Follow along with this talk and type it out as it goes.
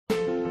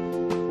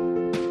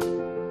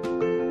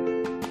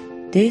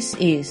This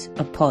is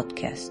a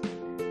podcast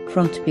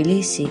from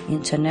Tbilisi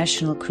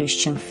International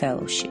Christian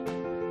Fellowship,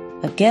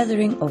 a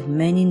gathering of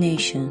many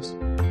nations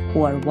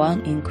who are one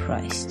in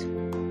Christ.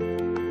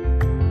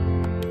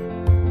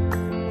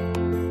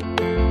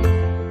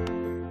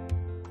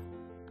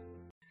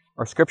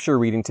 Our scripture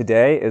reading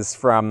today is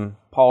from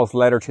Paul's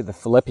letter to the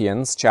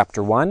Philippians,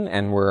 chapter 1,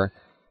 and we're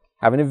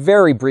having a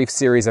very brief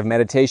series of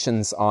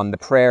meditations on the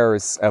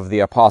prayers of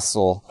the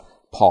Apostle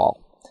Paul.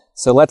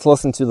 So let's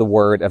listen to the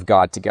Word of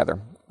God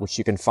together, which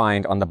you can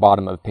find on the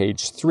bottom of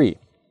page 3.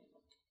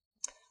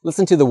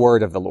 Listen to the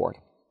word of the Lord.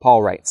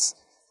 Paul writes,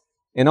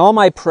 "In all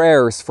my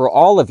prayers for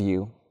all of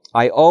you,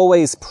 I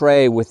always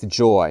pray with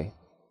joy,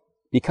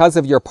 because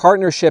of your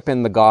partnership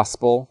in the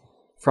gospel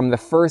from the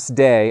first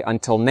day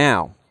until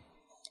now,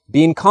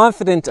 being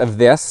confident of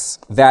this,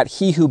 that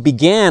he who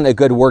began a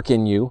good work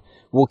in you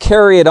will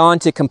carry it on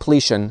to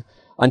completion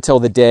until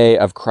the day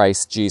of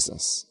Christ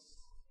Jesus.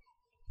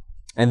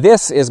 And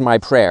this is my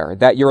prayer,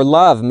 that your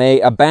love may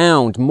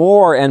abound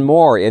more and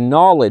more in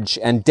knowledge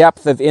and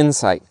depth of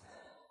insight,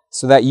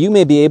 so that you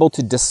may be able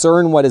to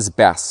discern what is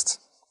best,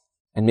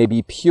 and may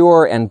be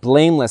pure and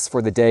blameless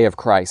for the day of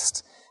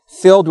Christ,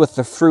 filled with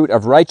the fruit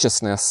of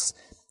righteousness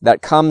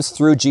that comes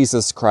through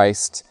Jesus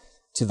Christ,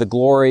 to the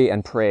glory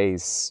and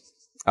praise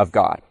of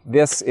God."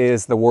 This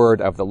is the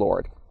word of the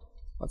Lord.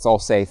 Let's all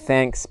say,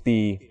 thanks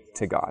be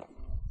to God.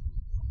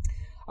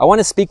 I want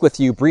to speak with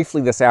you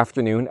briefly this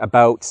afternoon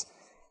about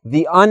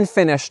the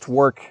unfinished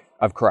work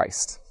of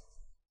Christ.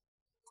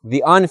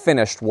 The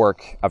unfinished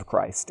work of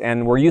Christ.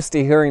 And we're used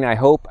to hearing, I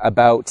hope,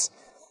 about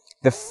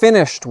the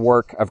finished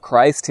work of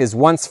Christ, his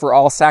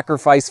once-for-all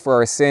sacrifice for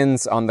our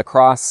sins on the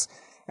cross,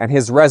 and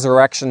his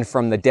resurrection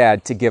from the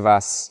dead to give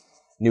us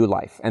new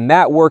life. And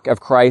that work of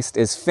Christ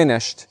is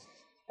finished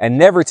and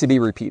never to be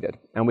repeated.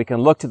 And we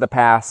can look to the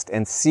past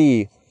and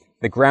see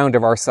the ground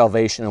of our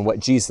salvation and what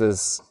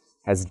Jesus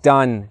has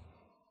done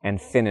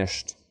and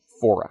finished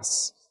for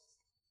us.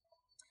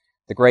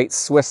 The great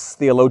Swiss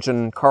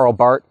theologian Karl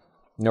Barth,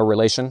 no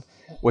relation,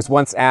 was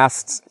once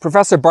asked,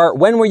 "Professor Barth,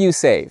 when were you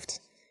saved?"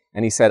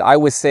 And he said, "I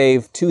was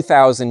saved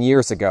 2,000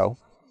 years ago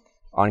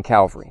on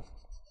Calvary."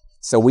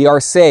 So we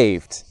are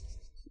saved,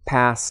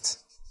 past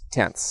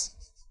tense.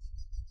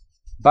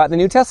 But the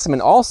New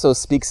Testament also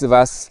speaks of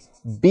us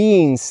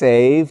being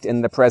saved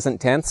in the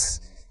present tense,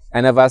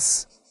 and of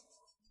us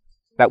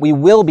that we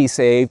will be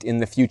saved in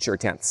the future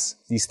tense.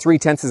 These three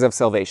tenses of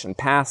salvation,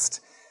 past,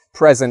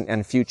 present,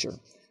 and future.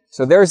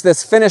 So there's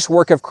this finished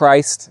work of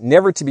Christ,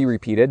 never to be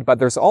repeated, but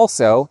there's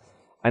also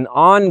an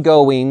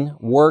ongoing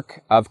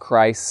work of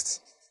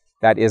Christ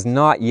that is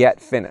not yet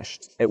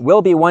finished. It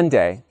will be one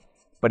day,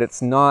 but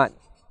it's not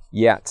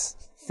yet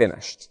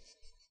finished.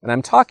 And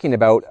I'm talking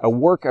about a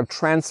work of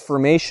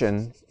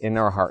transformation in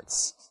our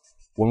hearts.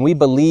 When we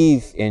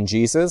believe in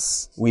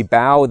Jesus, we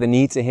bow the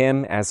knee to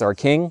him as our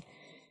King,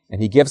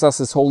 and he gives us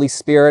his Holy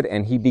Spirit,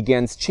 and he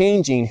begins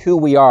changing who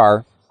we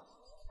are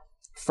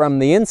from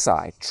the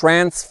inside,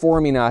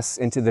 transforming us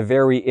into the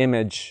very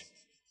image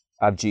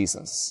of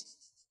Jesus.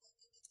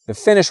 The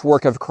finished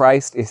work of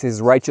Christ is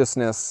his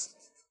righteousness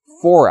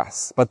for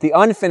us, but the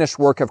unfinished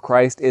work of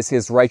Christ is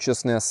his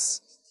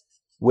righteousness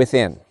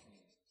within.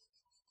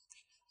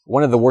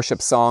 One of the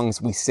worship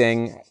songs we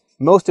sing,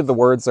 most of the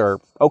words are,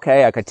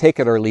 okay, I could take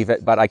it or leave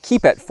it, but I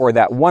keep it for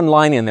that one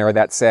line in there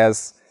that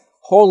says,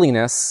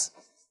 "Holiness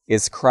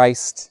is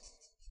Christ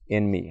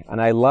in me." And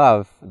I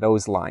love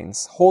those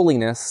lines.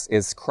 Holiness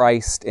is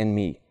Christ in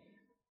me.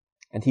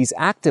 And he's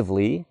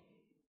actively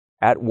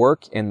at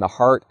work in the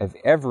heart of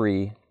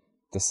every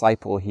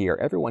disciple here,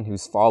 everyone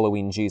who's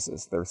following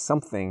Jesus. There's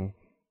something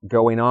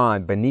going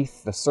on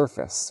beneath the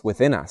surface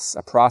within us,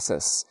 a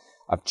process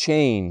of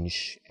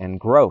change and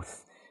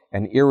growth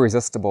and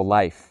irresistible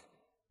life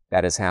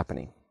that is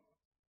happening.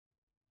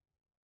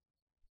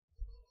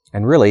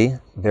 And really,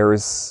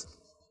 there's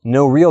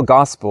no real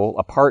gospel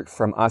apart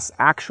from us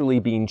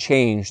actually being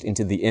changed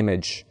into the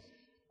image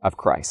of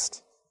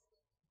Christ.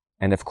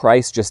 And if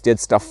Christ just did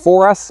stuff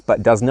for us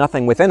but does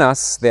nothing within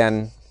us,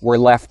 then we're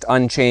left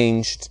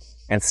unchanged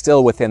and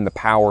still within the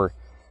power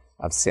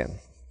of sin.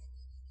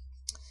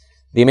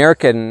 The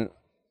American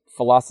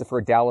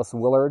philosopher Dallas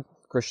Willard,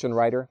 Christian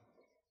writer,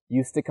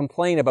 used to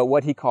complain about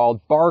what he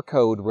called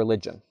barcode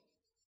religion.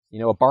 You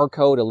know, a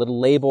barcode, a little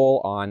label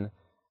on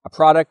a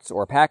product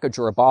or a package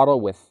or a bottle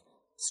with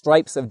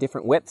stripes of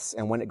different widths,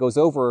 and when it goes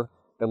over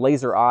the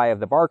laser eye of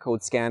the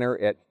barcode scanner,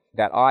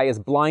 that eye is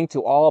blind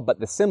to all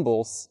but the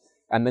symbols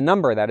and the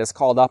number that is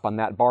called up on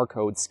that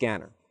barcode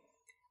scanner.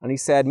 And he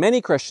said, many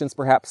Christians,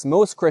 perhaps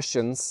most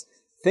Christians,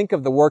 think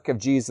of the work of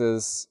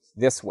Jesus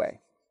this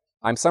way.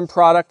 I'm some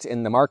product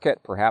in the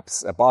market,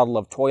 perhaps a bottle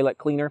of toilet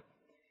cleaner,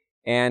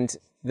 and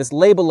this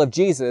label of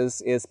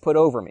Jesus is put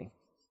over me.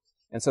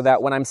 And so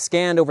that when I'm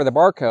scanned over the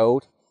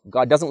barcode,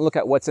 God doesn't look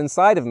at what's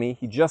inside of me,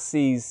 he just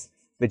sees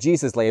the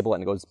Jesus label,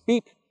 and it goes,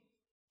 beep,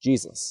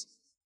 Jesus.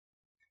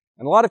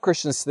 And a lot of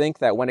Christians think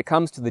that when it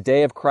comes to the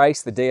day of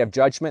Christ, the day of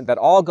judgment, that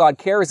all God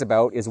cares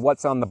about is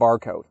what's on the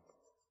barcode.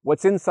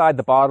 What's inside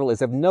the bottle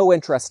is of no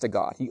interest to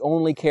God. He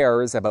only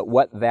cares about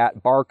what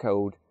that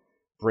barcode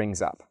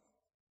brings up.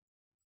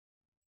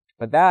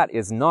 But that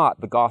is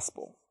not the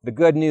gospel. The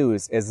good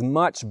news is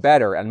much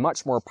better and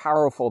much more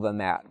powerful than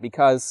that,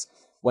 because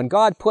when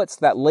God puts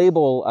that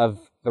label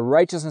of the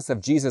righteousness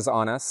of Jesus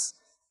on us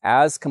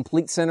as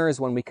complete sinners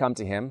when we come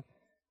to Him,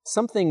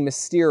 something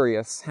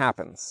mysterious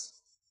happens.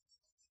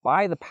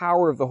 By the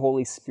power of the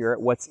Holy Spirit,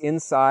 what's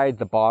inside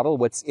the bottle,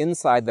 what's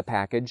inside the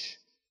package,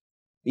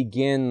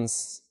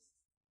 begins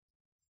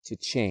to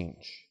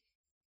change.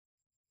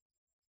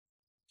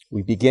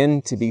 We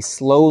begin to be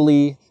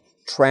slowly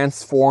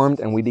transformed,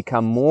 and we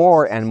become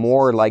more and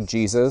more like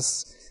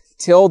Jesus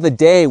till the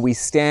day we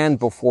stand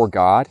before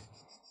God.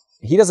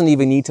 He doesn't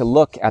even need to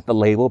look at the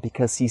label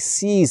because He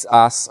sees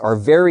us. Our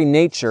very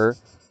nature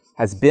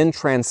has been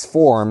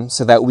transformed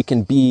so that we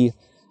can be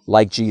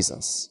like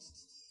Jesus.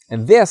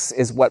 And this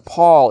is what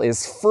Paul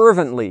is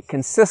fervently,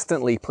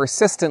 consistently,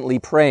 persistently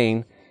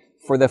praying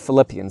for the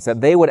Philippians, that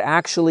they would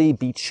actually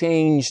be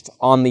changed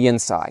on the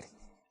inside.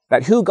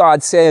 That who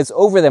God says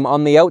over them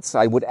on the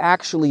outside would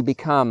actually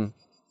become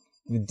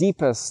the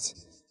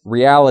deepest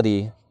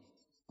reality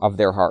of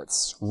their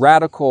hearts.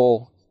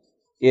 Radical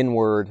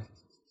inward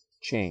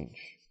change.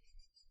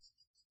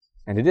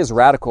 And it is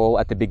radical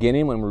at the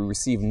beginning when we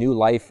receive new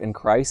life in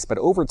Christ, but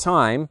over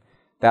time,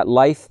 that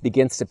life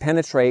begins to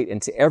penetrate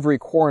into every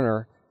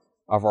corner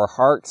of our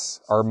hearts,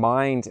 our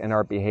mind, and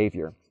our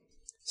behavior,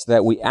 so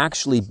that we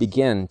actually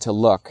begin to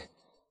look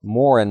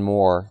more and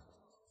more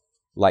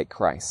like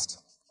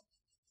Christ.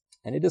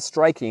 And it is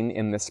striking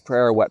in this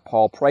prayer what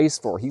Paul prays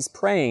for. He's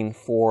praying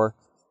for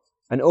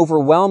an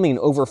overwhelming,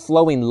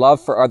 overflowing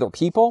love for other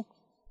people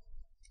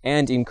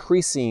and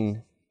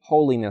increasing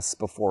holiness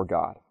before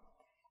God.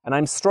 And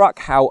I'm struck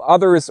how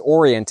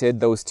others-oriented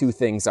those two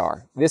things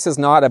are. This is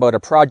not about a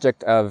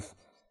project of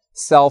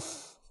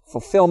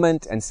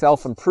self-fulfillment and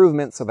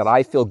self-improvement so that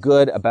I feel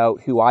good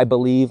about who I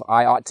believe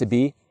I ought to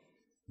be.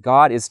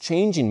 God is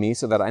changing me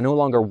so that I no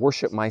longer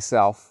worship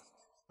myself,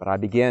 but I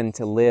begin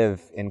to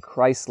live in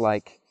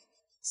Christ-like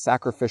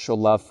sacrificial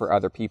love for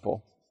other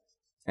people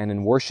and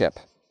in worship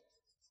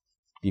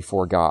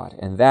before God.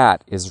 And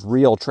that is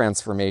real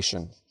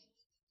transformation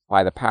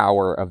by the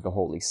power of the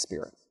Holy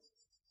Spirit.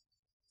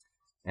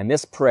 And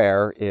this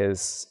prayer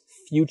is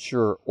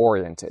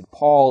future-oriented.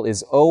 Paul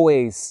is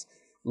always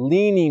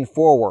leaning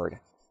forward,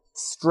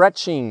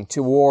 stretching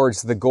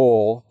towards the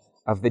goal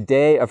of the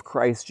day of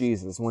Christ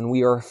Jesus, when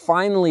we are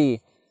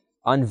finally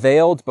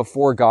unveiled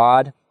before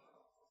God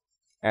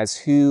as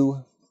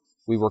who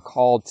we were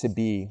called to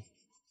be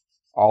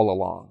all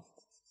along.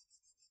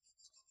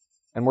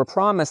 And we're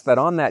promised that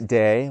on that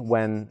day,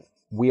 when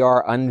we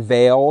are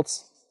unveiled,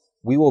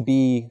 we will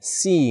be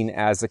seen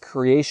as a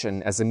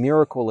creation, as a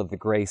miracle of the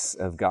grace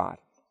of God.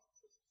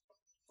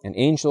 And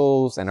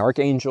angels and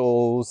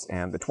archangels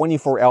and the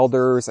 24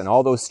 elders and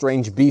all those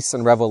strange beasts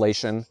in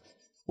Revelation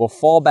will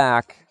fall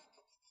back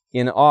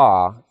in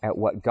awe at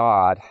what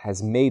God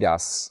has made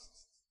us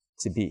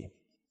to be.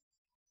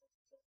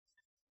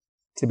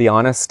 To be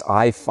honest,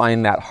 I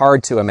find that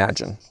hard to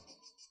imagine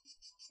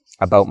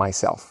about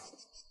myself.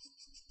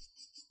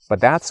 But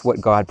that's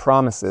what God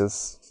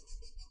promises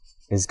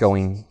is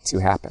going to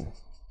happen.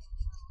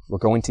 We're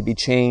going to be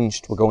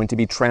changed. We're going to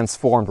be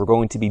transformed. We're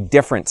going to be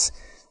different.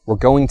 We're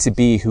going to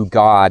be who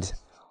God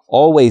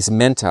always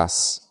meant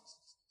us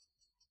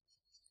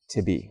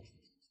to be.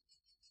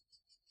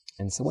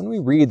 And so when we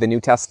read the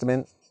New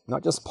Testament,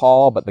 not just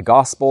Paul, but the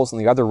Gospels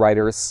and the other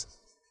writers,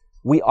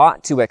 we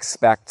ought to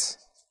expect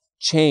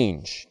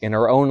change in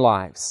our own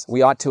lives.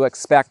 We ought to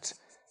expect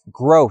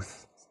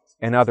growth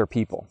in other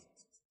people.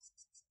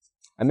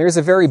 And there's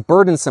a very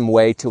burdensome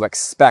way to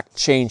expect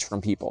change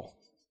from people.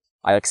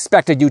 I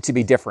expected you to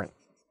be different.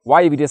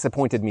 Why have you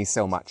disappointed me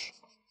so much?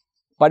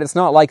 But it's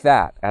not like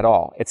that at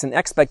all. It's an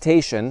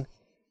expectation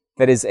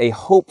that is a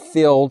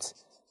hope-filled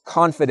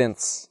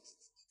confidence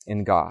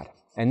in God.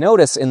 And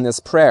notice in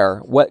this prayer,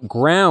 what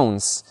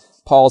grounds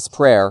Paul's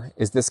prayer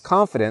is this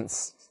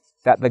confidence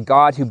that the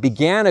God who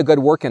began a good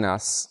work in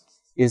us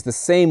is the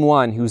same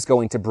one who's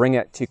going to bring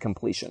it to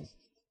completion.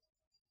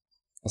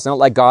 It's not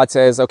like God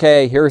says,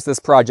 okay, here's this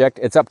project.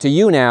 It's up to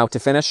you now to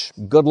finish.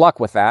 Good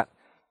luck with that,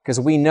 because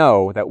we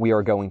know that we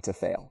are going to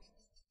fail.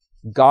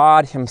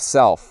 God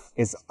Himself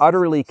is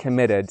utterly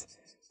committed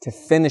to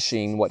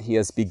finishing what He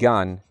has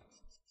begun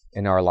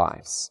in our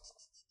lives.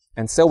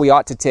 And so we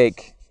ought to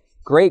take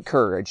great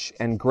courage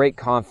and great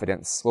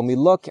confidence when we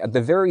look at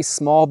the very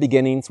small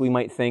beginnings, we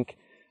might think,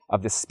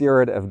 of the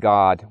Spirit of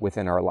God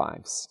within our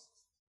lives.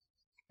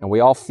 And we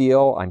all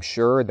feel, I'm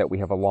sure, that we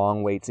have a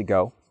long way to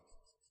go.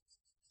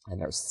 And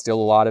there's still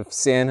a lot of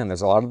sin, and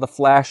there's a lot of the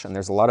flesh, and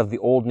there's a lot of the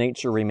old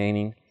nature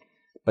remaining.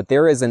 But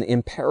there is an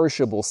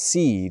imperishable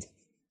seed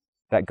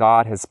that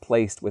God has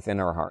placed within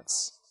our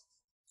hearts.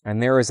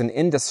 And there is an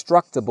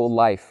indestructible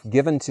life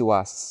given to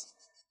us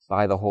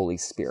by the Holy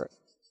Spirit.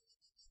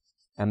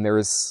 And there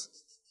is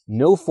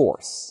no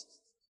force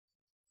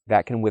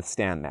that can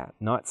withstand that.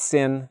 Not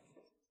sin,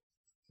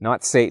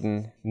 not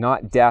Satan,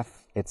 not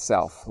death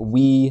itself.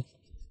 We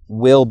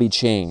will be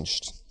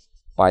changed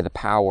by the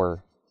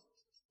power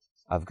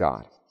of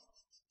God.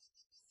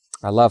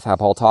 I love how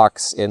Paul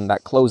talks in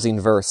that closing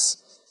verse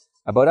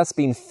about us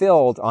being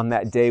filled on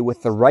that day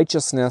with the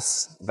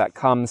righteousness that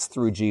comes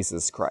through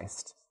Jesus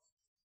Christ.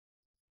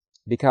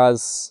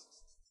 Because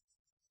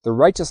the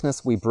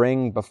righteousness we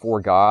bring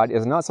before God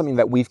is not something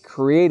that we've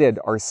created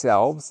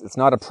ourselves. It's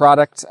not a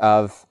product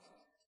of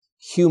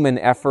human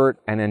effort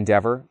and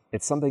endeavor.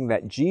 It's something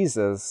that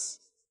Jesus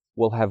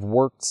will have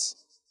worked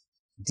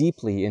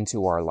deeply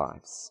into our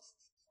lives.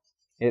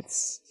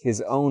 It's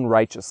his own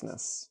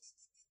righteousness,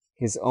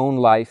 his own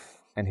life,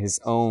 and his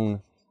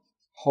own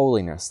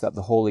holiness that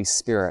the Holy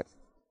Spirit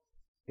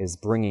is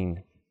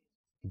bringing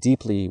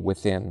deeply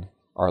within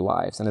our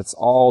lives. And it's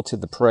all to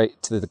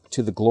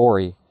the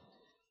glory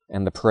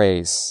and the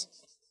praise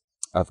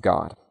of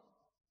God.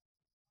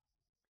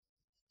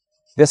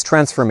 This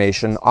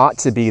transformation ought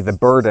to be the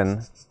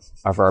burden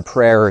of our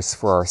prayers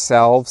for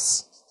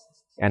ourselves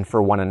and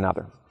for one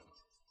another.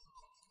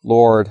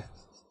 Lord,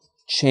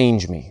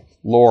 change me.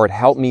 Lord,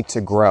 help me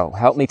to grow.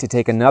 Help me to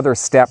take another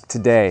step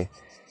today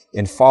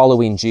in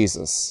following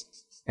Jesus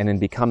and in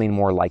becoming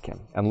more like him.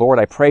 And Lord,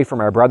 I pray for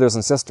my brothers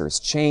and sisters.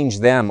 Change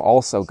them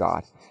also,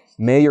 God.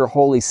 May your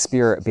Holy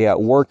Spirit be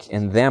at work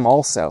in them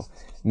also,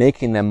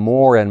 making them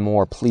more and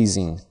more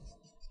pleasing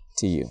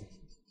to you.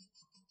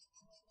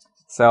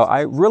 So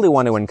I really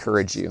want to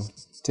encourage you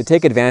to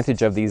take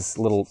advantage of these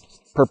little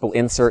purple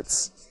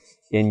inserts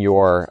in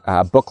your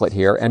booklet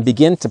here and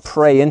begin to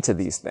pray into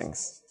these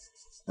things.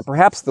 And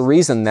perhaps the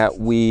reason that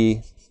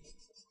we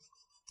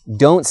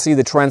don't see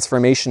the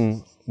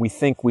transformation we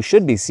think we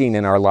should be seeing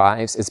in our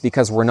lives is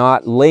because we're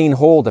not laying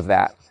hold of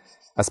that.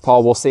 As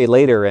Paul will say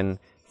later in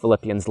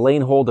Philippians,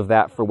 laying hold of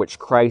that for which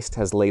Christ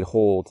has laid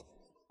hold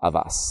of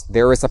us.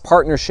 There is a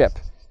partnership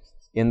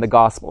in the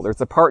gospel.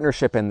 There's a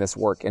partnership in this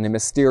work in a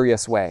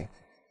mysterious way.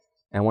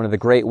 And one of the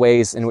great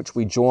ways in which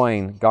we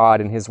join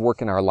God in his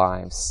work in our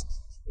lives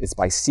is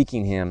by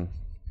seeking him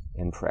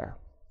in prayer.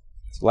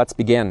 So let's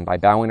begin by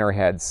bowing our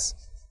heads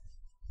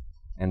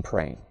and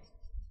praying.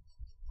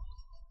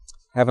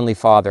 Heavenly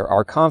Father,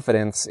 our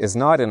confidence is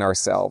not in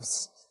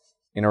ourselves,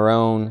 in our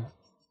own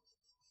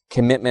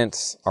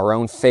commitment, our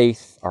own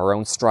faith, our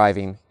own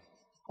striving.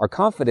 Our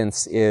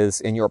confidence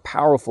is in your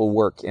powerful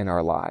work in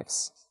our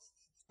lives.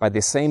 By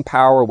the same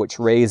power which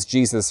raised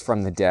Jesus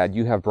from the dead,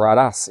 you have brought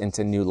us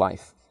into new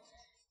life.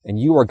 And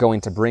you are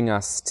going to bring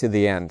us to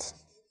the end,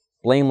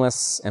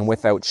 blameless and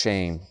without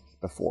shame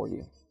before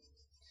you.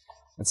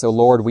 And so,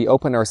 Lord, we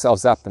open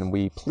ourselves up and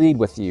we plead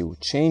with you,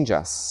 change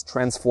us,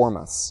 transform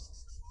us.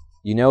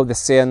 You know the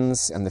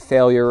sins and the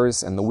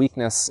failures and the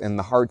weakness in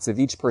the hearts of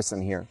each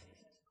person here.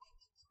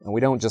 And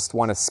we don't just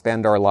want to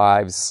spend our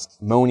lives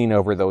moaning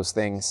over those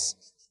things,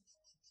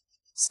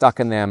 stuck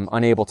in them,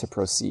 unable to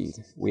proceed.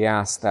 We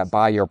ask that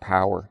by your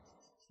power,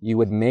 you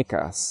would make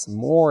us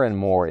more and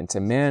more into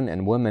men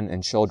and women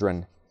and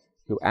children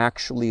who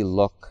actually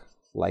look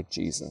like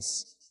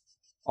Jesus,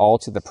 all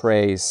to the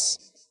praise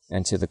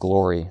and to the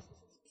glory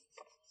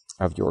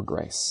of your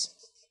grace.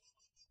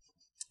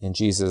 In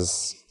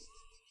Jesus'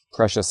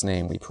 precious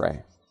name we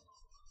pray.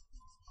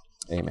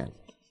 Amen.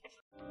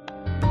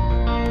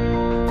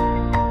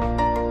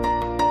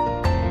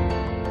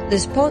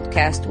 This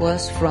podcast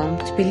was from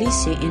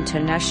Tbilisi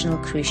International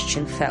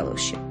Christian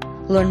Fellowship.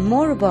 Learn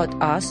more about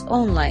us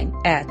online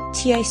at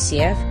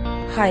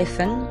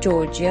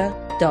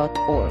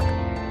ticf-georgia.org.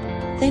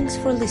 Thanks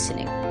for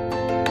listening.